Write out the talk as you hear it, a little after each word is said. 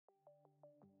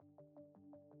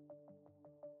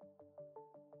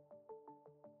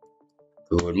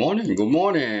Good morning. Good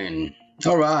morning.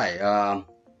 All right.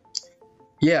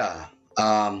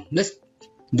 Let's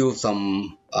do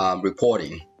some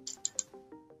reporting.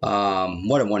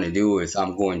 What I want to do is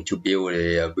I'm going to build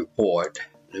a report.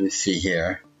 Let me see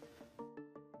here.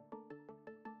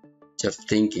 Just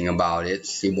thinking about it.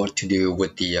 See what to do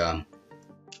with the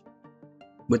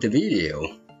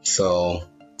video. So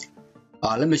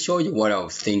let me show you what I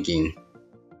was thinking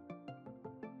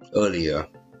earlier,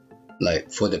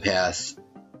 like for the past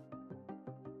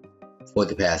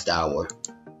hour.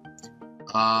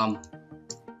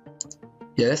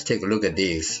 Let's take a look at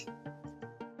this.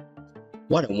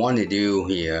 What I want to do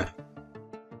here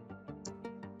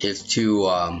is to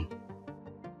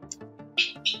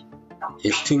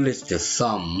list the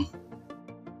sum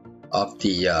of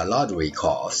the lottery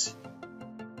costs.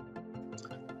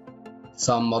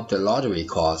 Sum of the lottery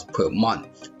costs per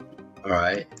month. All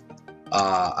right.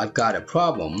 I've got a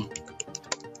problem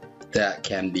that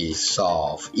can be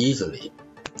solved easily.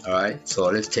 All right. So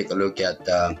let's take a look at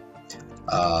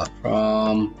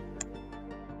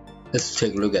let's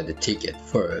take a look at the ticket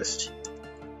first.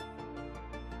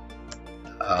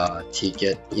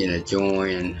 Ticket in a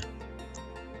join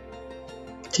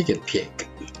ticket pick,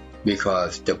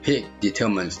 because the pick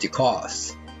determines the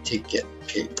cost. Ticket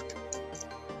pick.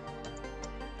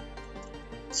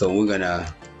 So we're gonna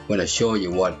show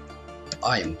you what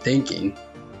I am thinking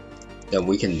that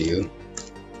we can do.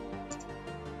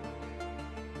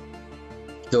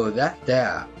 So that's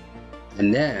that.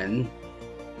 And then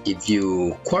if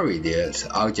you query this,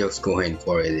 I'll just go ahead and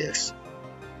query this.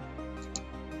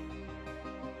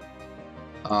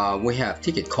 We have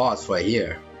ticket costs right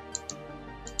here.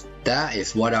 That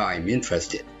is what I'm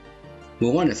interested. We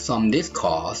want to sum this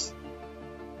cost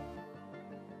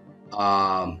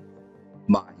by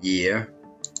year,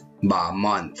 by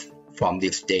month from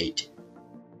this date,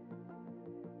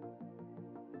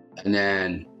 and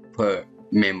then per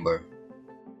member.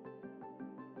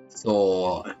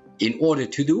 So in order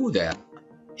to do that,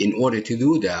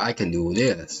 I can do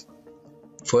this.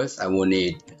 First, I will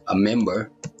need a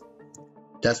member.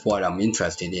 That's what I'm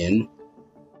interested in.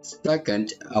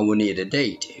 Second, I will need a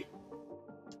date.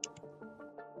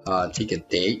 Ticket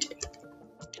date.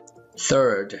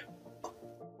 Third,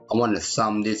 I want to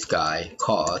sum this guy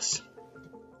cost,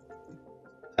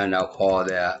 and I'll call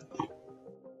that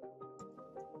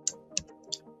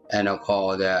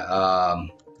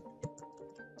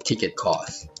ticket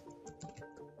cost.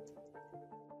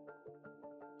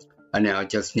 And now I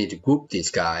just need to group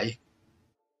this guy.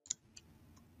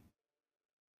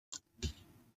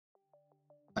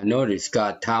 I know it's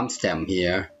got timestamp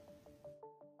here,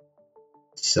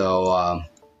 so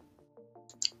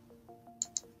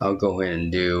I'll go ahead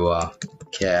and do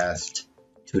cast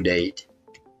to date.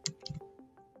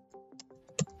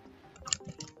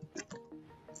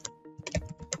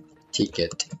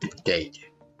 Ticket date.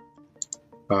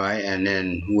 All right, and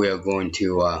then we're going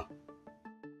to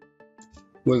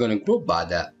group by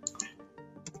that.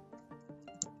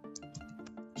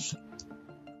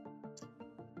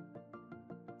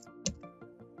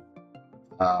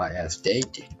 As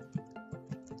date.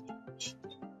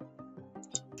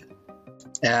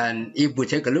 And if we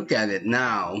take a look at it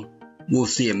now, we'll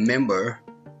see a member,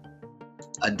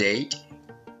 a date,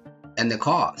 and the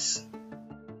cost.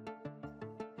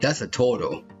 That's a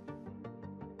total.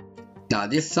 Now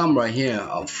this sum right here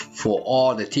for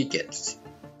all the tickets.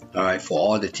 All right, for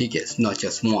all the tickets, not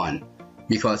just one,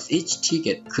 because each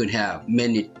ticket could have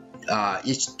many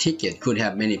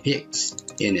picks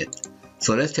in it.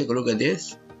 So let's take a look at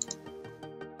this.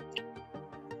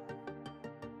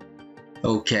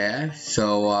 Okay,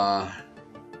 so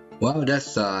well,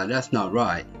 that's not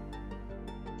right.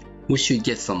 We should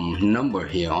get some number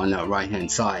here on the right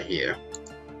hand side here.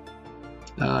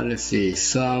 Let's see,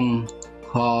 sum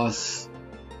cost.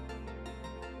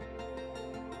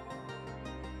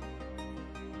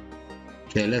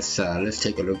 Okay, let's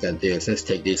take a look at this. Let's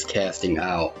take this casting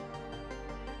out.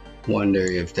 Wonder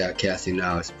if that casting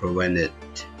out is prevented.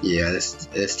 Yeah,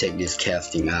 let's take this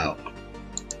casting out.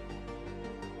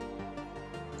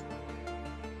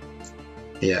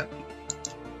 Yeah,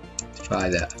 let's try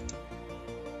that.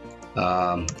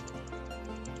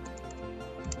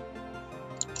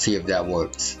 See if that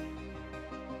works.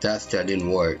 That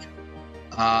didn't work.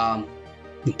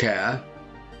 Okay.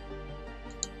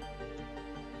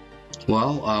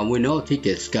 Well, we know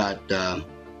tickets got.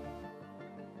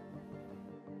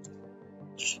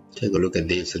 Take a look at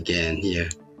this again here,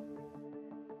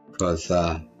 because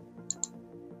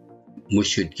we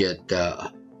should get.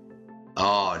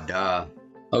 Oh, duh.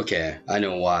 Okay, I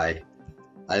know why.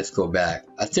 Let's go back.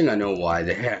 I think I know why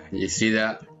there. You see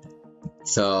that?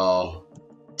 So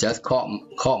just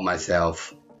caught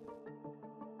myself.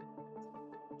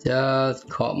 Just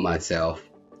caught myself.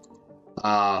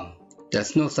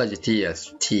 There's no such a T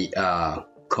as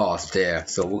cost there,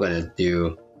 so we're gonna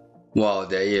do, well,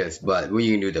 there is, but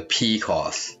we're gonna do the P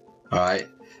cost. All right,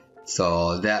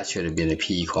 so that should have been a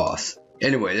P cost.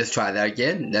 Anyway, let's try that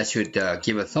again. That should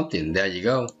give us something. There you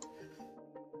go.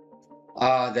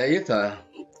 There is a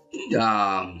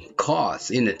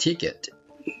cost in the ticket.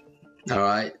 All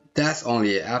right, that's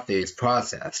only after it's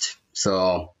processed.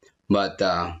 So, but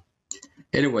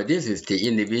anyway, this is the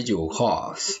individual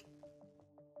cost.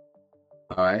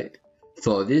 All right,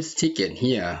 so this ticket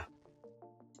here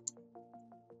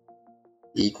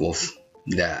equals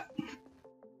that.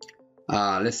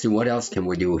 Let's see what else can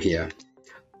we do here.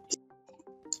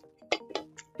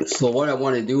 So what I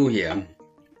want to do here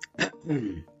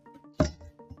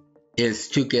is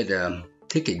to get a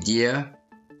ticket year,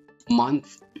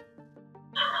 month,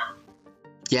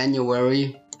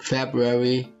 January,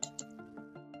 February,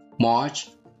 March.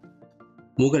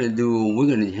 We're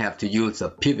gonna have to use a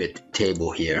pivot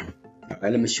table here. All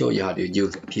right, let me show you how to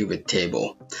use a pivot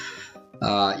table.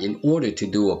 In order to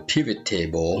do a pivot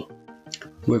table,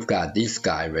 we've got this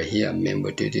guy right here.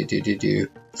 Remember,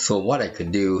 So what I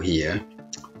could do here,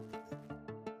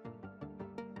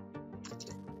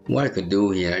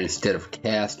 instead of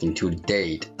casting to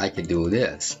date, I could do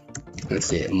this. Let's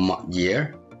say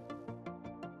year,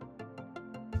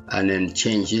 and then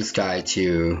change this guy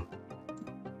to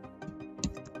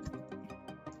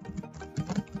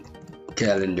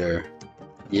calendar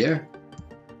year,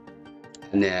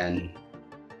 and then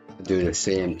do the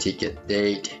same ticket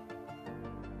date,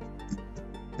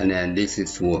 and then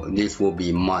this will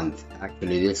be month.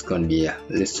 Actually, this is going to be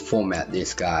let's format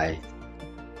this guy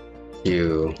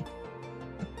to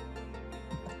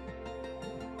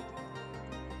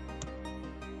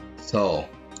so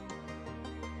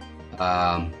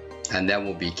and that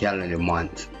will be calendar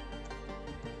month.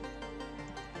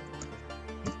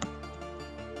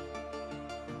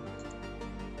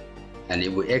 And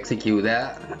it will execute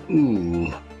that.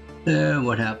 Ooh,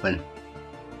 what happened?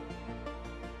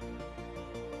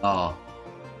 Oh,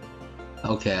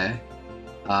 okay.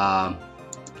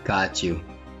 Got you.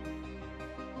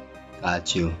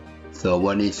 So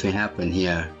what needs to happen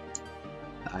here?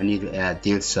 I need to add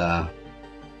this. I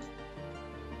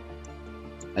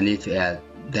need to add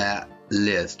that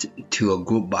list to a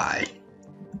group by,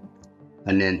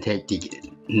 and then take the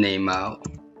name out.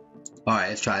 All right,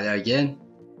 let's try that again.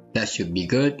 That should be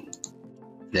good.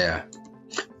 There.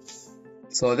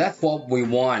 So that's what we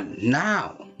want.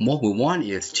 Now, what we want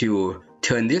is to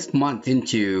turn this month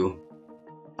into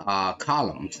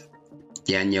columns.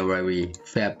 January,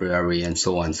 February, and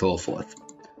so on and so forth.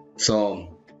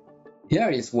 So here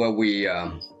is where we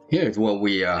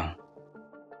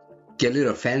get a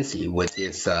little fancy with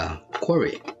this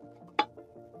query. I'm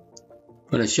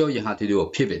going to show you how to do a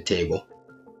pivot table.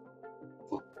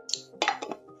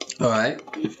 All right.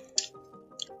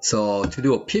 So to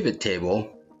do a pivot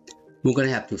table, we're going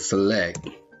to have to select.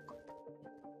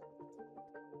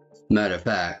 Matter of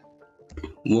fact,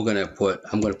 I'm going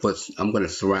to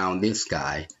surround this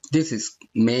guy. This is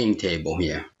main table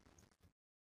here.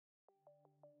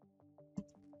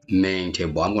 Main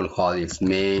table. I'm going to call this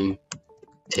main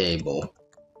table.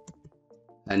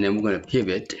 And then we're going to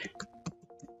pivot.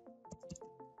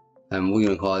 And we're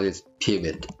going to call this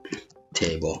pivot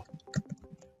table.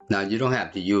 Now you don't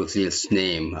have to use this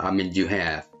name. I mean, you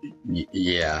kind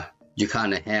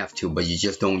of have to, but you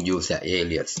just don't use that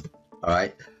alias. All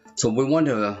right. So we want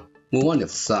to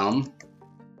sum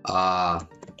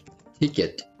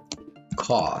ticket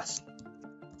cost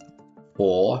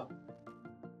for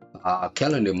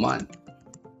calendar month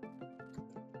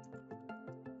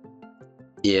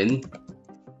in,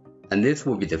 and this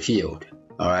will be the field.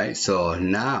 All right. So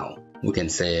now we can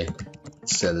say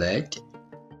select.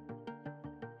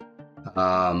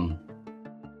 We're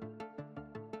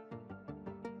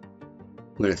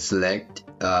going to select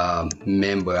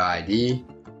member ID.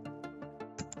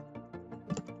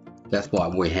 That's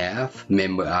what we have,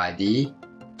 member ID.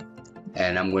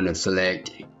 And I'm going to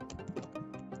select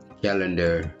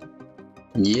calendar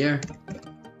year.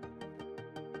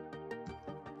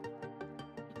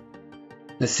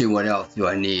 Let's see what else do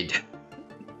I need.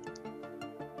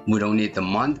 We don't need the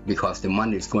month because the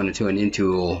month is going to turn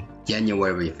into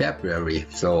January, February.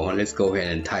 So let's go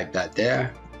ahead and type that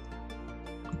there.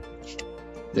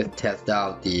 Let's test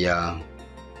out the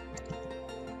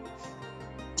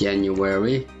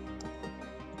January,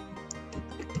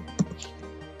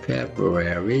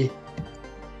 February,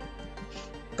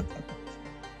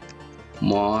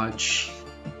 March,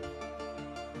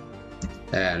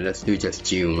 and let's do just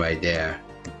June right there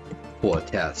for a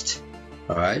test.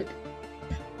 All right,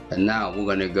 and now we're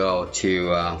gonna go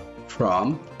to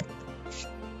from.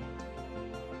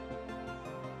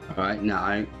 All right,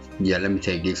 now let me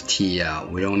take this T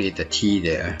out. We don't need the T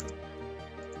there,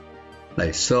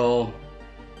 like so.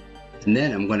 And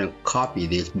then I'm gonna copy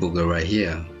this booger right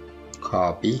here.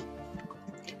 Copy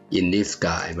in this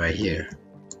guy right here.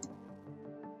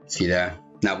 See that?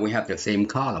 Now we have the same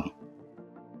column.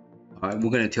 Alright, we're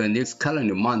gonna turn this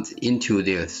calendar month into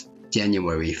this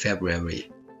January, February.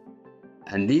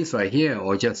 And these right here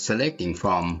are just selecting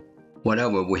from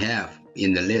whatever we have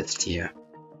in the list here.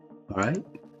 Alright?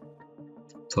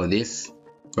 So this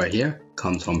right here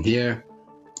comes from here,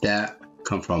 that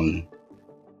comes from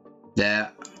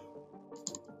that.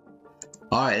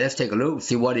 Alright, let's take a look,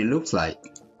 see what it looks like.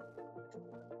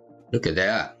 Look at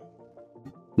that.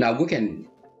 Now we can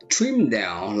trim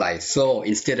down like so.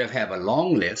 Instead of have a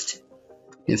long list,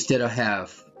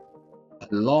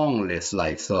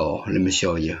 like so. Let me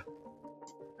show you.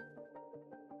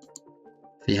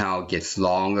 See how it gets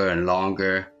longer and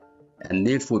longer, and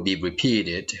this will be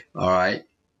repeated. Alright.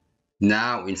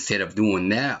 Now instead of doing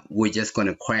that, we're just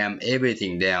gonna cram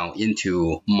everything down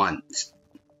into months.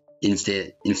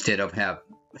 Instead of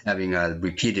having a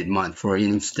repeated month, for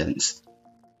instance.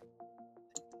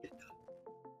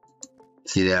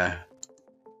 See there?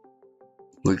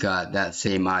 We got that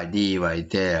same ID right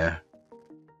there.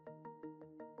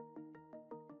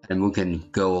 And we can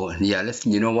go, yeah,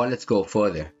 you know what, let's go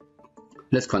further.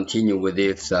 Let's continue with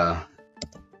this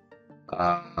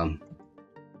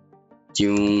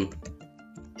June,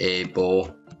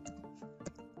 April,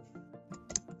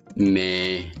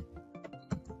 May,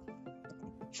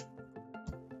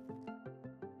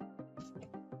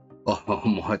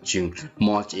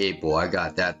 March, April. I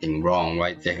got that thing wrong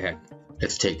right there.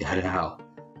 Let's take that out.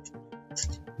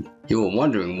 You were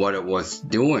wondering what it was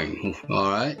doing.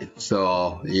 Alright,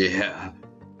 so yeah.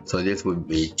 So this would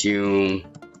be June.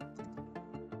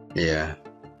 Yeah.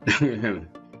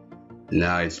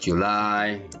 Now it's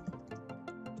July.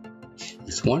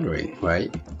 Just wondering,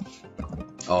 right?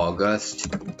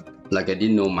 August. Like I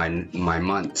didn't know my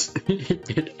months.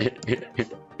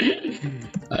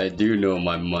 I do know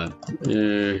my month.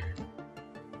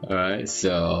 Alright,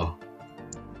 so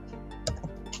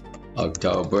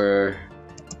October,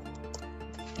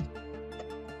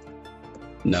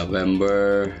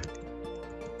 November,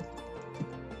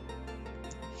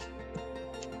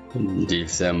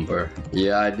 December.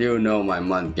 Yeah, I do know my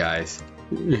month, guys.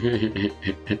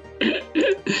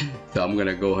 So I'm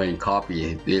gonna go ahead and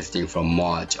copy this thing from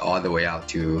March all the way out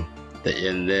to the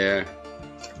end there,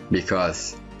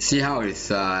 because see how it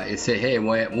say, hey,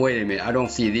 wait a minute, I don't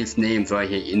see these names right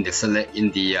here in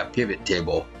the pivot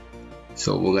table.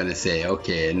 So we're gonna say,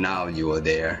 okay, now you are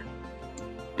there.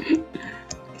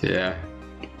 Yeah.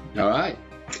 All right.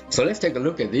 So let's take a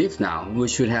look at these now. We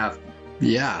should have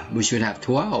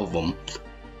 12 of them.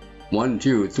 1,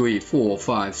 2, 3, 4,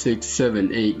 5, 6,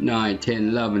 7, 8, 9, 10,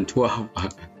 11, 12.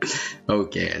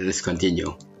 Okay, let's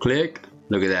continue. Click.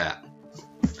 Look at that.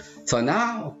 So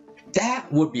now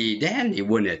that would be dandy,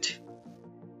 wouldn't it?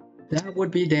 That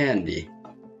would be dandy.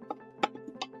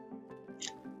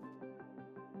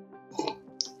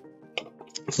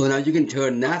 So now you can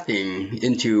turn nothing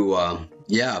into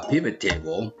pivot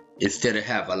table instead of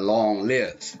have a long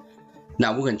list.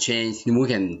 Now we can change. We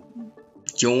can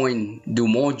do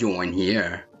more join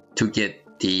here to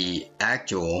get the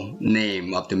actual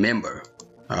name of the member.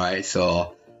 All right.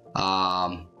 So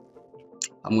I'm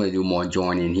gonna do more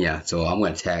join in here. So I'm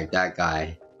gonna tag that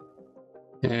guy.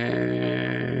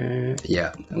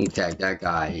 Yeah, I'm gonna tag that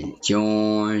guy in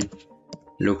join.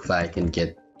 Looks like I can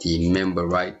get the member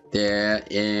right there.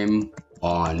 M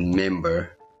on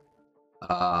member.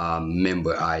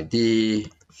 Member ID.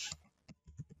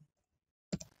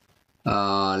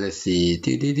 Let's see.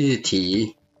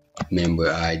 T member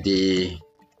ID.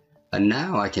 And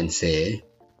now I can say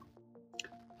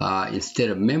instead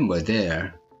of member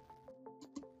there,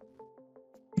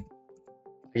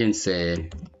 I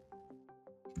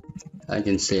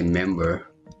can say member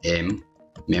M,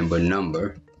 member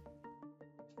number.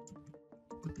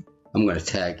 I'm gonna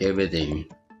tag everything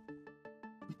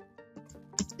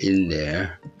in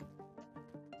there.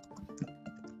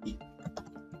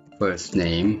 First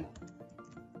name,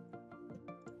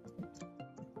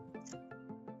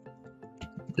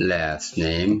 last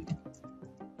name,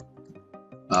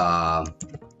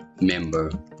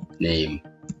 member name.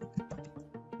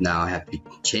 Now I have to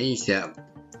change that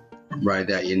right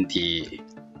there in the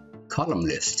column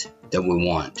list that we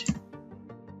want.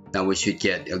 Now we should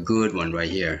get a good one right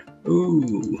here.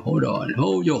 Ooh, hold on,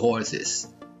 hold your horses.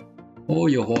 Oh,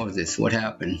 your horses, what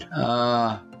happened?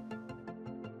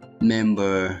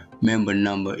 Member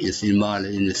number is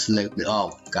invalid in the select.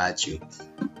 Oh, got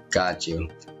you.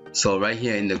 So right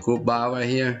here in the group bar right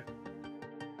here,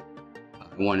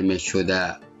 I want to make sure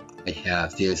that I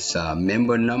have this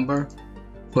member number,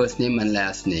 first name and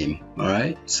last name. All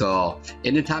right. So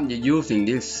anytime you're using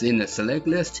this in the select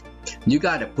list, you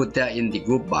gotta put that in the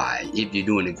group by if you're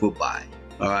doing a group by.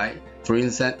 All right. For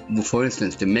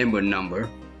instance, the member number,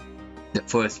 the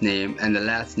first name and the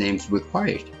last name is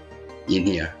required in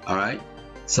here. All right.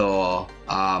 So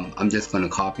I'm just gonna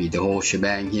copy the whole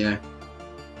shebang here.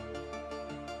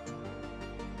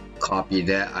 Copy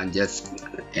that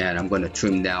and I'm gonna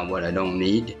trim down what I don't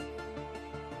need.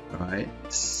 All right.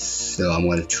 So I'm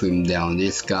gonna trim down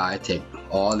this guy, take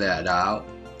all that out,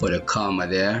 put a comma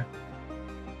there.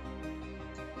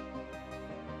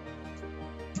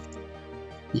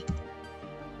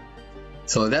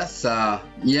 So that's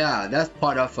that's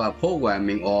part of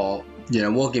programming, or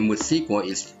working with SQL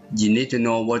is you need to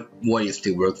know what is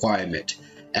the requirement.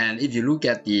 And if you look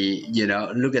at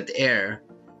the error,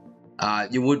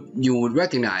 you would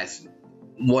recognize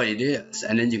what it is,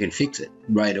 and then you can fix it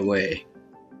right away.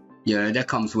 That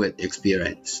comes with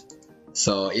experience.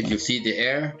 So if you see the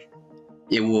error,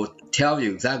 it will tell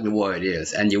you exactly what it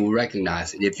is, and you will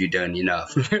recognize it if you've done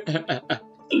enough.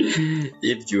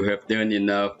 If you have done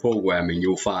enough programming,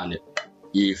 you'll find it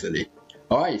easily.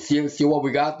 All right, see what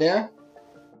we got there?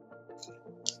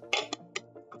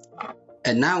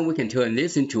 And now we can turn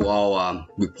this into our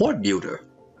report builder.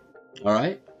 All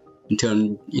right, and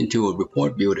turn into a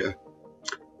report builder.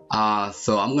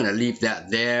 So I'm gonna leave that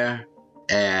there,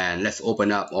 and let's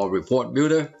open up our report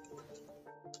builder.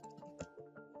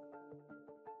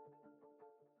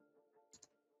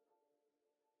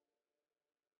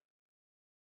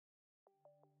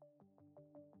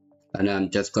 And I'm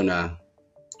just gonna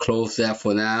close that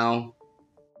for now.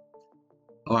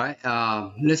 All right,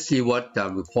 let's see what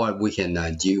report we can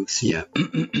use here.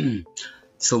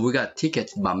 So we got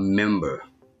tickets by member.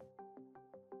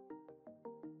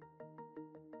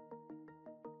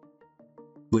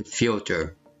 With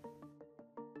filter.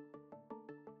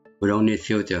 We don't need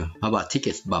filter. How about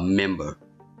tickets by member?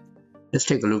 Let's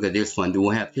take a look at this one. Do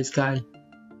we have this guy?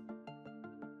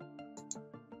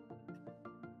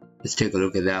 Let's take a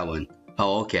look at that one.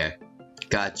 Oh, okay.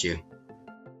 Got you.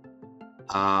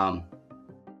 I'm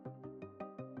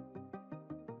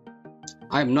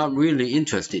not really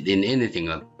interested in anything.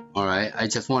 All right. I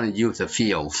just want to use the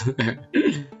fields.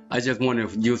 I just want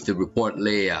to use the report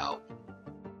layout.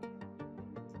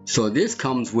 So this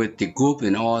comes with the group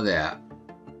and all that.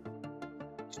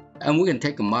 And we can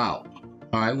take them out.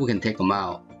 All right. We can take them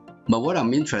out. But what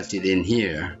I'm interested in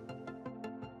here.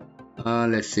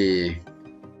 Let's see.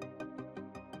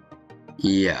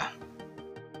 Yeah.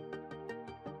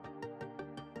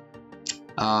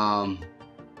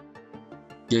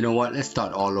 You know what? Let's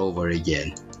start all over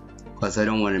again, because I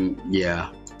don't want to.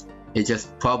 Yeah, it's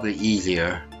just probably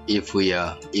easier if we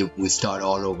start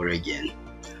all over again.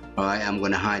 All right, I'm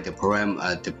gonna hide the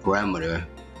parameter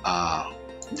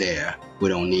there. We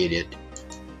don't need it.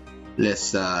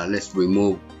 Let's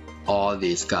remove all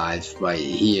these guys right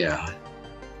here,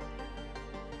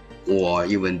 or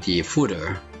even the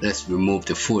footer. Let's remove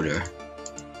the footer.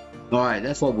 All right,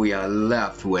 that's what we are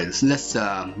left with. Let's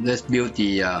build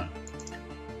the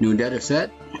new data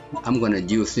set. I'm gonna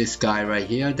use this guy right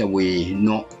here that we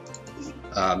not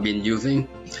been using.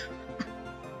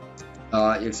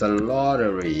 It's a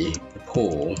lottery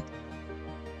pool.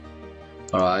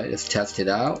 All right, let's test it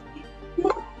out.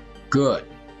 Good.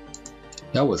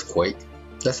 That was quick.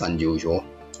 That's unusual.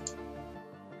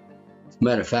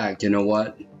 Matter of fact, you know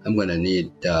what? I'm gonna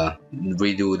need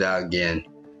redo that again.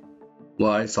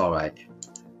 Well, it's all right.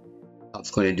 I was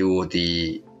gonna do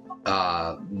the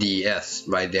DS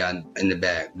right there in the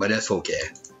back, but that's okay.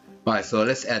 All right, so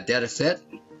let's add data set,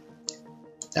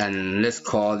 and let's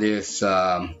call this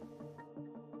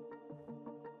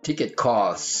ticket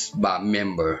costs by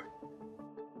member.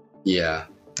 Yeah.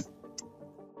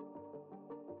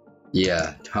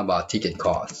 How about ticket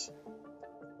costs?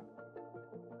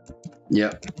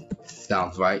 Yep,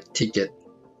 sounds right. Ticket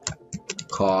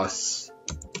costs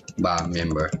by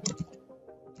member.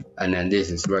 And then this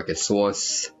is record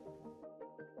source.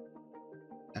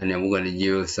 And then we're going to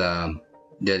use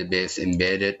database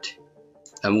embedded.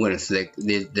 I'm going to select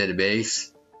this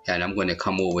database, and I'm going to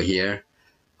come over here.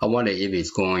 I wonder if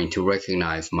it's going to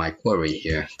recognize my query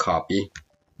here. Copy.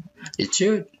 It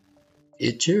should.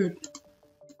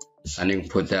 And then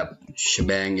put that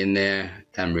shebang in there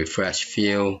and refresh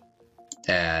field.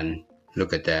 And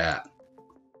look at that.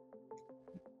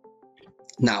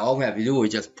 Now all we have to do is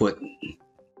just put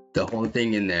the whole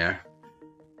thing in there.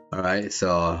 All right,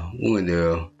 so we're gonna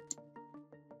do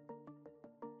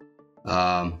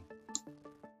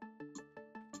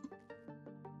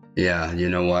yeah, you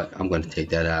know what, I'm gonna take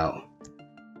that out.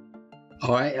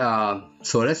 All right,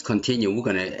 so let's continue. We're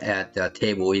gonna add the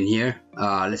table in here.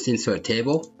 Let's insert a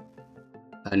table,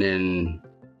 and then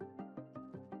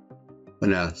I'm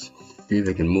gonna see if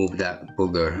I can move that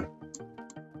booger.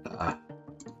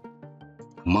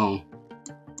 Come on.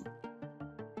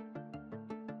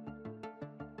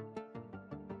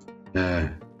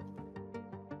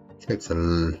 Takes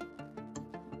a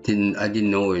I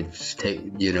didn't know it's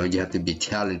you have to be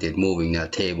talented moving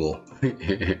that table.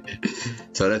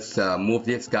 So let's move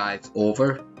these guys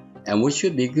over, and we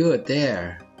should be good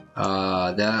there.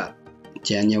 That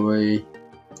January,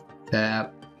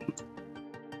 Feb,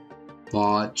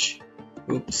 March,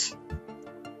 oops.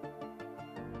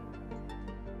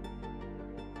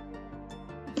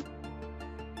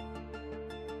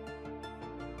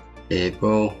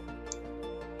 April.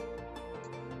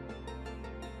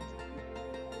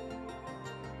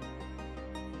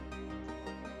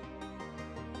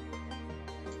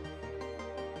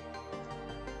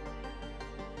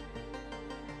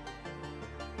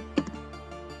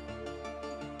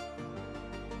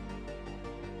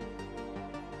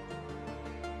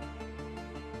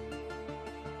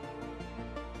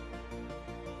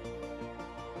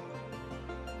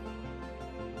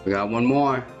 We got one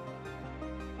more.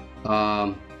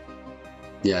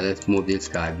 Yeah, let's move this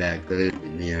guy back a little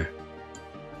bit here.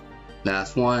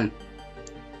 Last one.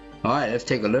 Alright, let's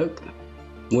take a look.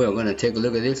 We're gonna take a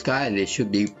look at this guy, and it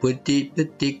should be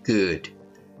pretty good.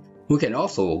 We can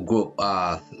also group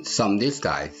sum these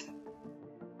guys.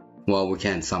 Well, we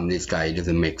can't sum this guy, it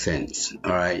doesn't make sense.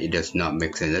 Alright, it does not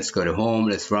make sense. Let's go to home,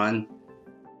 let's run.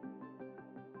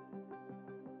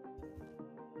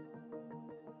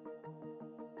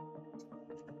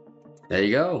 There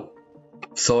you go.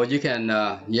 So you can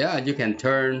you can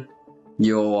turn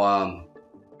your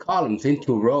columns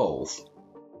into rows.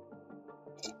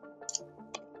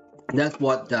 That's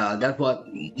what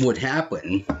would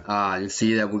happen. You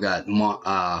see that we got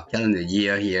calendar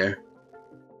year here,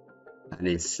 and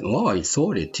it's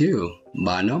sorted too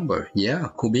by number. Yeah,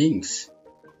 cool beans.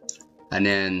 And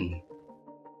then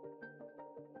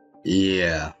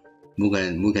yeah, we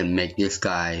can make this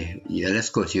guy. Yeah, let's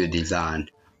go to design.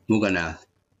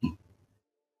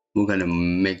 We're gonna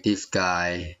make this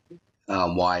guy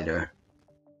wider.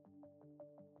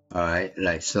 All right,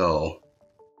 like so,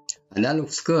 and that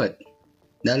looks good.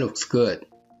 That looks good.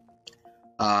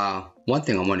 One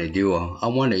thing I want to do, I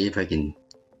wonder if I can,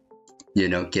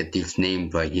 get these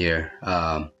names right here.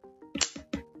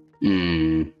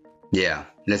 Yeah,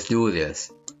 let's do this.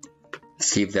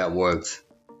 See if that works.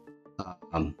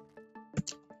 I'm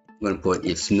gonna put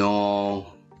it's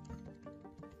no.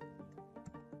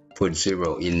 Put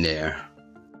 0 in there.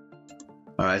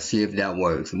 Alright, see if that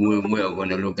works. We're going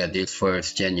to look at this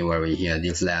first January here,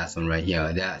 this last one right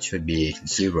here. That should be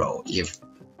 0. If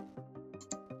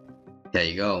there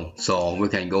you go. So we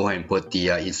can go ahead and put the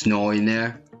it's null in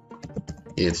there.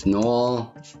 It's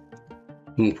null.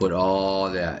 We put all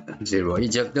that 0. It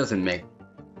just doesn't make,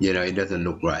 it doesn't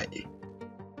look right.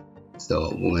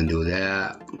 So we're going to do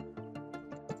that.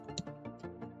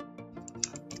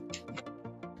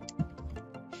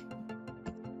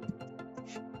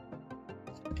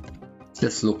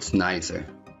 This looks nicer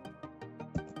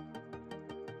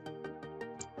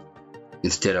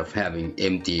instead of having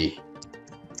empty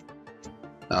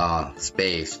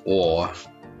space or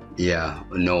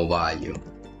no value.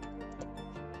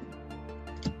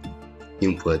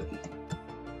 Input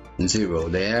 0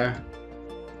 there.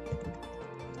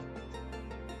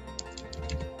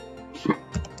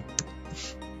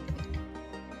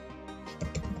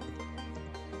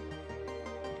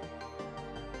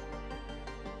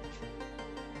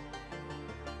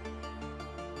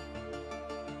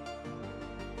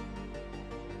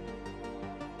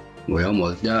 We're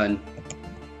almost done.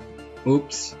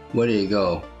 Oops, where did it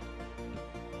go?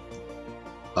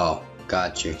 Oh,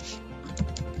 got you.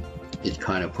 It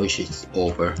kind of pushes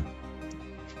over.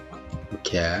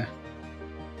 Okay.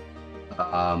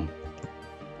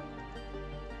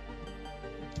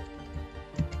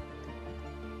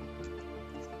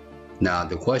 Now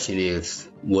the question is,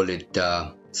 will it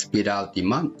spit out the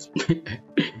month?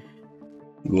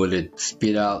 Will it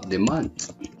spit out the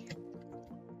month?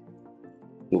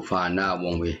 We'll find out,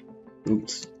 won't we?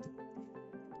 Oops.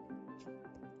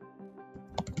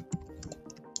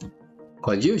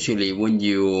 Because usually when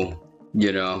you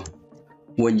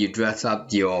dress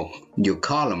up your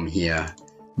column here,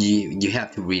 you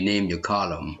have to rename your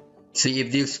column. See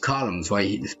if these column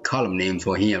names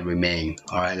for here remain.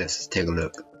 Alright, let's take a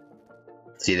look.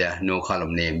 See that? No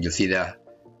column name. You see that?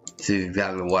 This is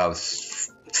exactly what I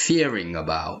was fearing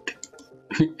about.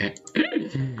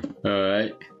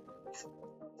 Alright.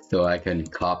 So I can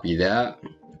copy that.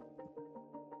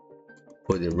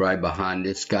 Put it right behind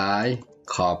this guy.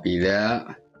 Copy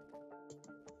that.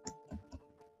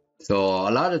 So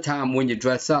a lot of time when you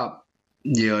dress up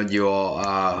your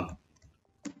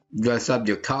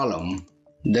column,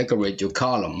 decorate your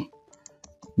column,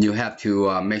 you have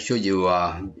to make sure you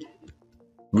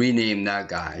rename that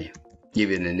guy,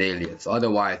 give it an alias.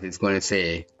 Otherwise, it's going to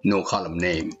say no column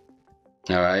name.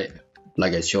 All right,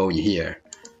 like I showed you here.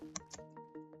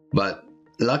 But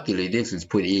luckily, this is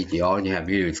pretty easy. All you have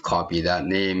to do is copy that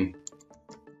name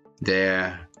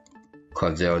there,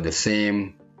 because they're the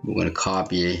same. We're going to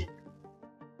copy,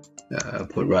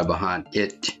 put right behind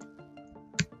it.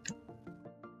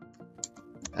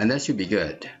 And that should be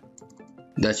good.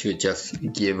 That should just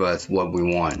give us what we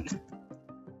want.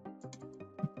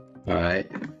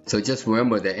 Alright, so just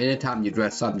remember that anytime you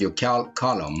dress up your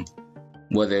column,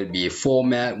 whether it be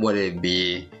format, whether it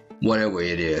be whatever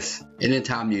it is,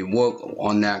 anytime you work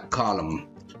on that column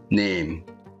name,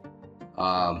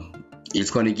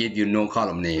 it's going to give you no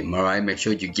column name. Alright, make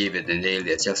sure you give it an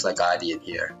alias just like I did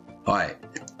here. Alright,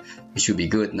 it should be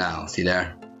good now. See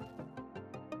there?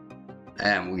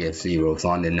 And we get zeros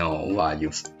on the no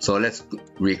values. So let's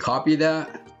recopy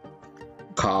that.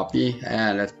 Copy,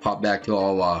 and let's pop back to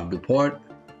our report.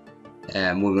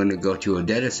 And we're going to go to a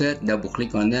data set. Double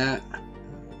click on that.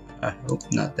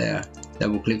 Not there.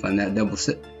 Double click on that. Double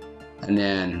set. And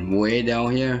then way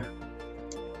down here,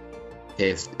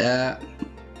 paste that.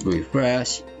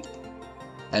 Refresh.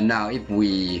 And now if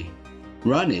we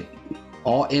run it,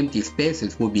 all empty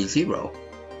spaces will be 0.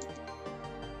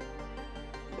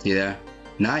 See there?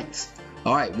 Nice.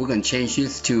 All right, we're gonna change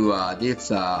this to these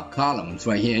columns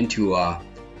right here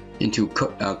into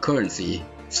currency.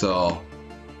 So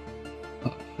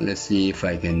let's see if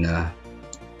I can.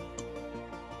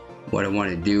 What I want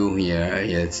to do here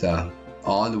is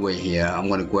all the way here. I'm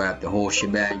gonna grab the whole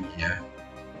shebang here,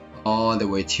 all the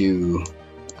way to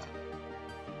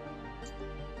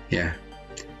here,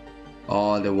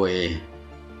 all the way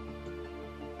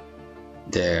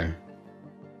there.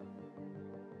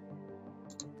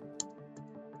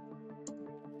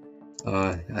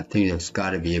 I think there's got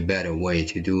to be a better way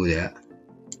to do that.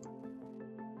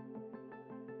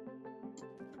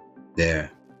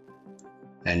 There.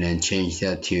 And then change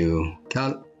that to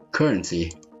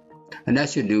currency. And that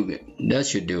should do it. That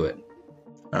should do it.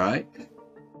 Alright.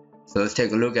 So let's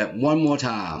take a look at one more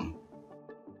time.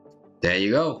 There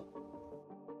you go.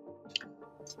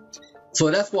 So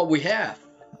that's what we have.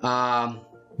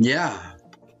 Yeah.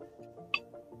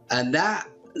 And that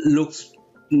looks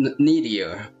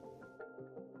neater.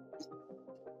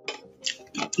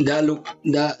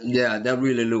 That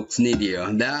really looks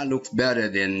neater. That looks better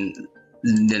than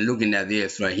looking at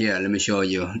this right here. Let me show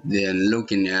you. Then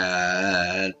looking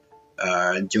at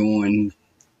join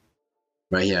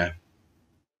right here.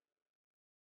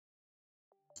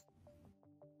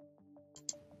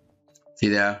 See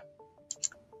there?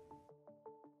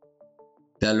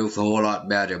 That looks a whole lot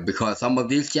better because some of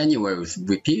these Januaries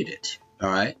repeated. All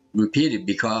right, repeated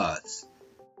because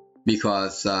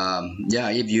yeah,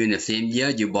 if you in the same year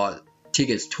you bought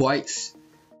tickets twice,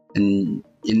 and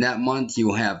in that month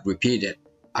you have repeated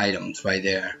items right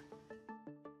there.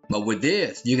 But with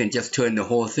this, you can just turn the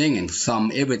whole thing and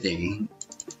sum everything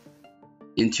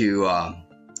into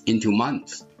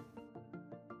months.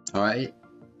 All right.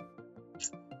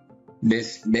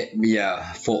 This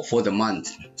yeah, for the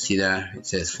month. See there, it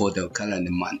says for the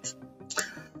calendar month.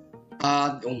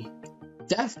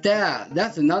 That's that.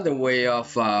 That's another way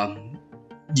of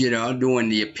doing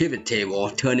the pivot table,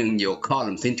 turning your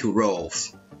columns into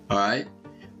rows. All right,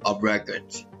 of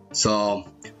records. So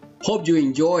hope you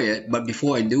enjoy it. But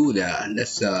before I do that,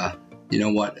 let's you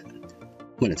know what? I'm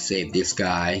gonna save this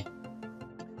guy,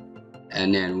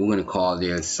 and then we're gonna call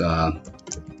this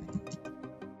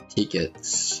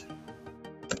tickets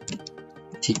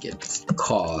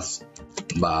cost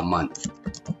by month,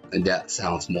 and that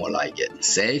sounds more like it.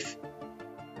 Save.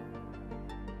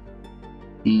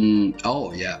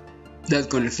 Oh yeah, that's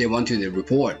going to save onto the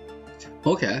report.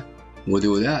 Okay, we'll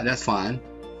do that. That's fine.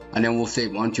 And then we'll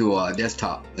save onto our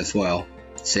desktop as well.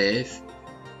 Save.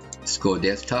 Let's go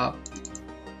desktop.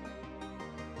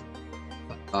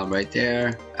 Right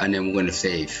there, and then we're going to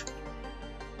save.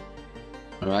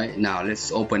 All right. Now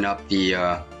let's open up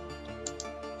the.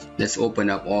 Let's open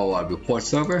up our report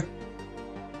server.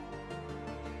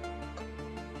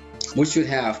 We should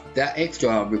have that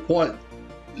extra report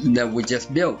that we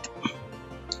just built.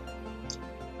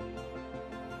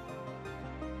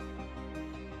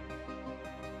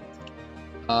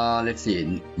 Let's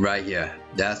see, right here,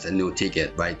 that's a new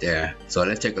ticket right there. So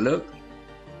let's take a look.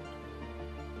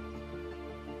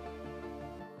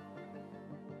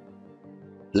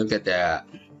 Look at that.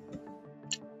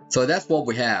 So that's what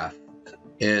we have.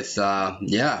 Is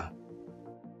yeah.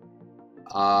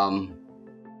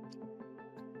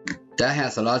 That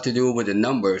has a lot to do with the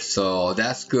numbers, so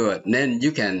that's good. And then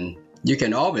you can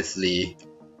obviously,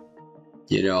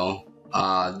 you know,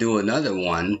 do another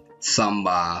one, some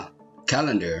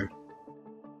calendar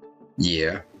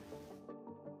year.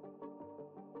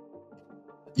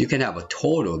 You can have a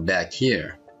total back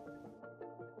here.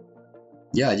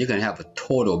 Yeah, you can have a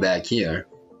total back here.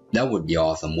 That would be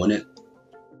awesome, wouldn't it?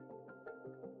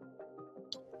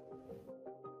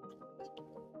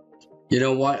 You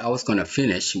know what? I was gonna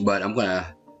finish, but I'm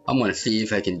gonna see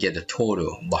if I can get a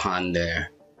total behind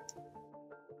there.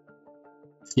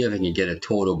 See if I can get a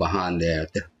total behind there.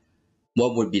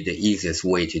 What would be the easiest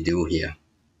way to do here?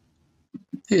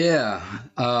 Yeah,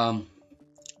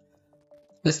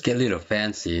 let's get a little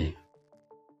fancy.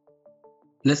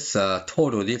 Let's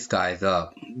total these guys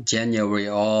up, January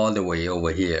all the way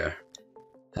over here,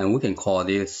 and we can call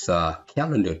this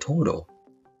calendar total.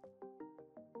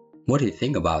 What do you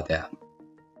think about that?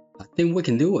 I think we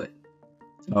can do it.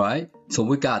 All right, so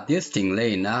we got this thing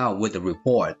laid out with the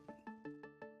report.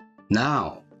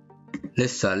 Now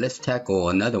let's tackle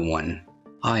another one.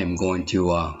 I'm going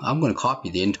to copy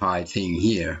the entire thing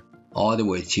here all the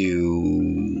way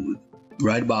to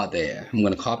right about there. I'm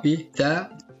going to copy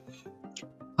that.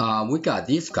 We got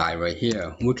this guy right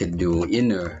here. We can do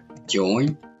inner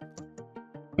join.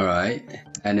 All right,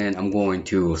 and then I'm going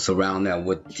to surround that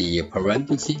with the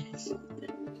parentheses.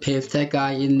 Paste that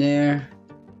guy in there.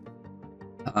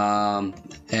 And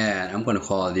I'm going to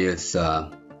call this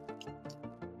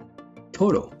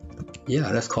total.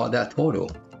 Yeah, let's call that total.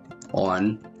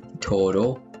 On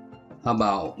total. How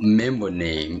about member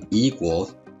name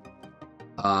equals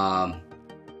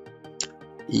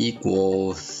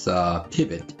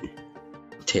pivot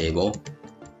table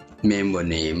member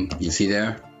name. You see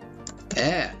there?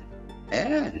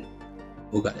 And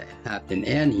we got to have an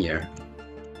and here.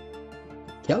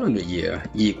 Calendar year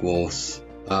equals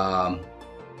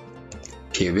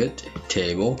pivot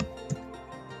table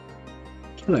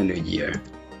calendar year.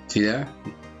 See there?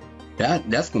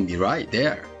 That's gonna be right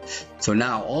there. So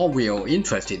now all we are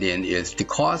interested in is the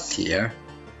cost here,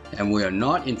 and we are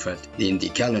not interested in the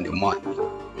calendar month.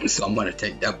 So I'm gonna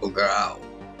take that booger out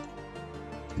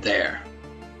there,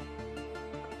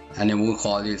 and then we'll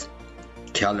call this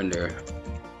calendar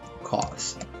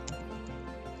cost.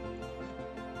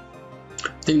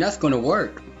 I think that's gonna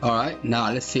work. All right,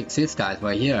 now let's fix this guy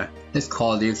right here. Let's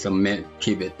call this a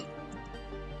pivot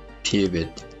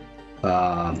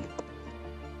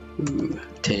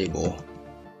table,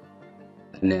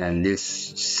 and then this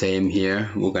same here,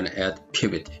 we're gonna add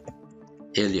pivot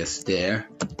alias there.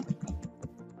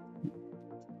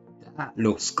 That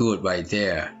looks good right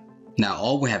there. Now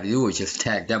all we have to do is just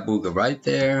tag that booger right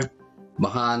there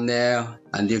behind there,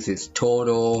 and this is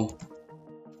total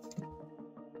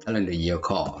calendar year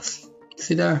cost.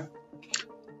 See there?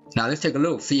 Now let's take a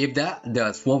look, see if that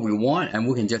does what we want, and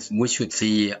we should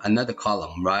see another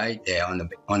column right there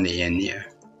on the end here.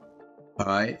 All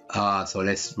right, so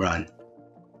let's run.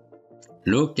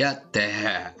 Look at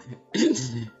that.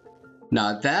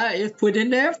 Now that is pretty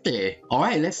nifty. All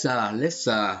right, let's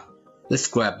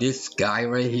grab this guy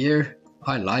right here.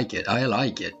 I like it.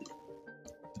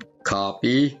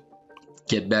 Copy.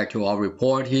 Get back to our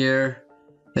report here.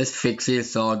 Let's fix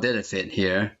this data set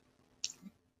here.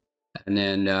 And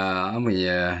then I'm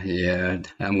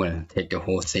gonna take the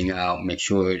whole thing out, make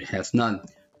sure it has none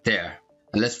there.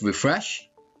 And let's refresh.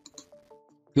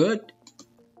 Good.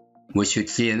 We should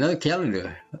see another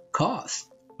calendar cost.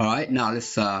 All right, now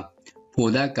let's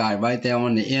pull that guy right there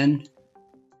on the end.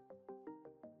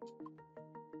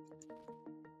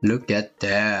 Look at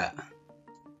that.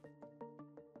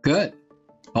 Good.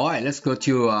 All right, let's go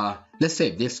to let's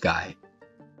save this guy.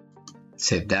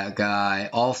 Save that guy.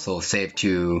 Also save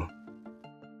to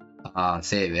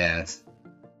save as.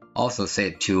 Also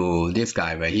save to this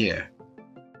guy right here.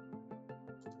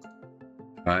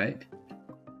 All right.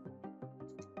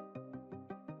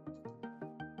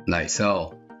 Like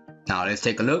so. Now let's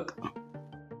take a look. As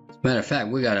a matter of fact,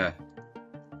 we got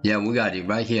it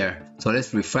right here. So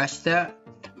let's refresh that.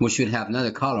 We should have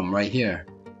another column right here.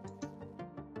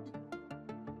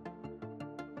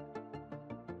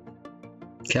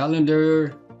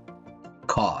 Calendar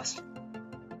cost.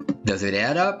 Does it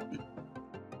add up?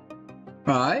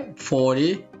 All right,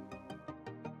 40,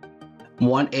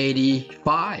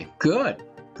 185. Good.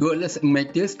 Let's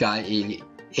make this guy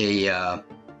a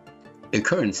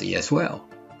currency as well.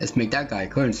 Let's make that guy a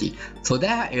currency. So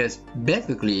that is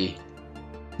basically,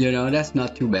 that's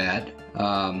not too bad.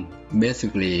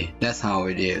 Basically, that's how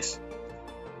it is.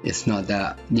 It's not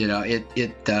that,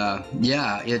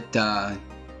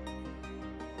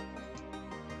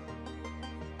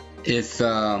 it's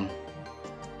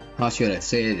how should I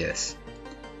say this?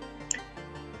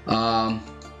 Little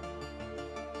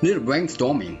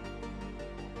brainstorming.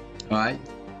 All right,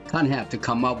 kind of have to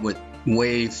come up with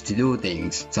ways to do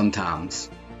things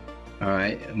sometimes. All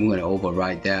right, I'm going to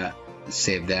overwrite that,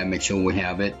 save that, make sure we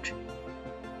have it.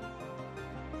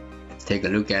 Take a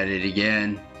look at it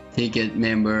again. Ticket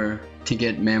member.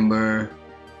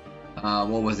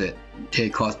 What was it?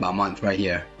 Take cost by month right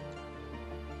here.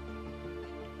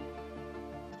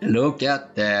 Look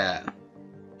at that.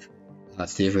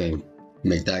 Let's see if we can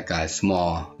make that guy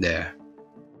small there.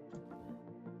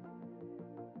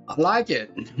 I like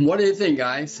it. What do you think,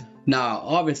 guys? Now,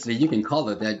 obviously, you can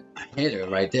color that header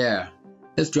right there.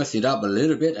 Let's dress it up a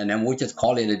little bit, and then we'll just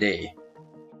call it a day.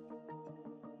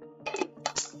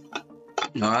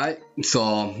 All right,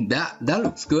 so that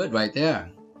looks good right there.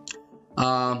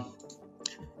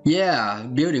 Yeah,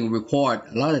 building report.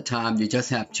 A lot of times you just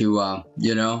have to,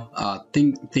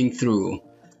 think through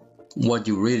what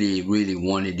you really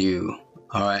want to do.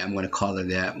 All right, I'm gonna color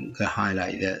that. I'm gonna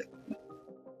highlight that.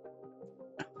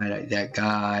 Highlight that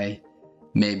guy.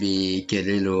 Maybe get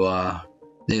a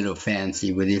little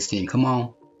fancy with this thing. Come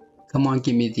on,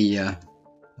 give me the.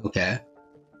 Okay.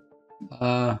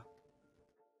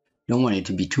 Don't want it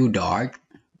to be too dark.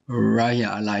 Right here,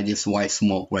 I like this white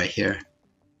smoke right here.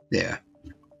 There.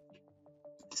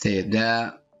 Save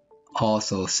that.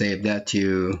 Also save that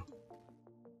to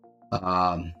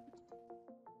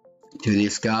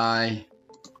this guy.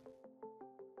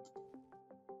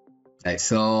 Like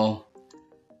so.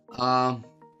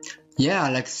 Yeah,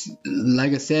 like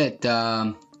I said,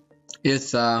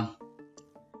 it's not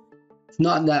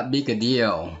that big a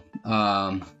deal.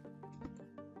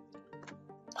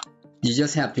 You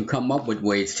just have to come up with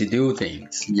ways to do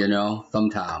things,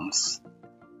 sometimes.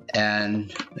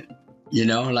 And,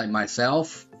 like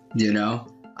myself,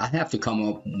 I have to come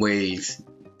up with ways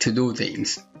to do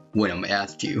things when I'm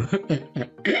asked to.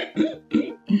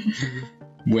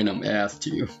 When I'm asked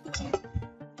to.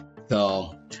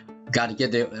 So, got to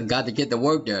get the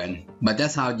work done. But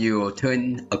that's how you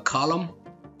turn a column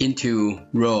into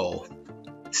row.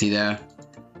 See there?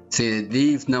 See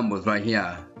these numbers right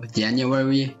here.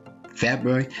 January,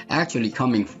 February actually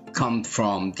come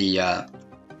from the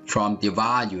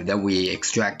value that we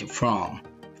extracted from,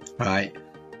 right?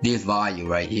 This value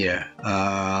right here,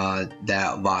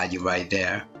 that value right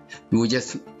there. We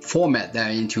just format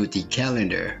that into the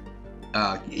calendar,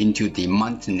 into the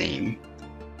month name,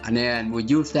 and then we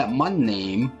use that month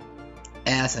name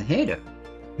as a header.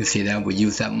 You see that we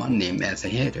use that month name as a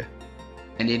header,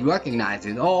 and it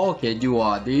recognizes, oh, okay, you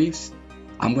are this.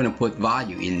 I'm gonna put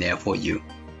value in there for you.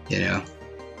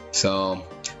 So,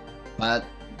 but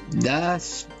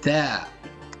that's that.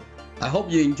 I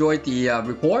hope you enjoyed the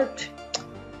report.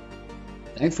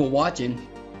 Thanks for watching.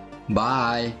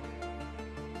 Bye.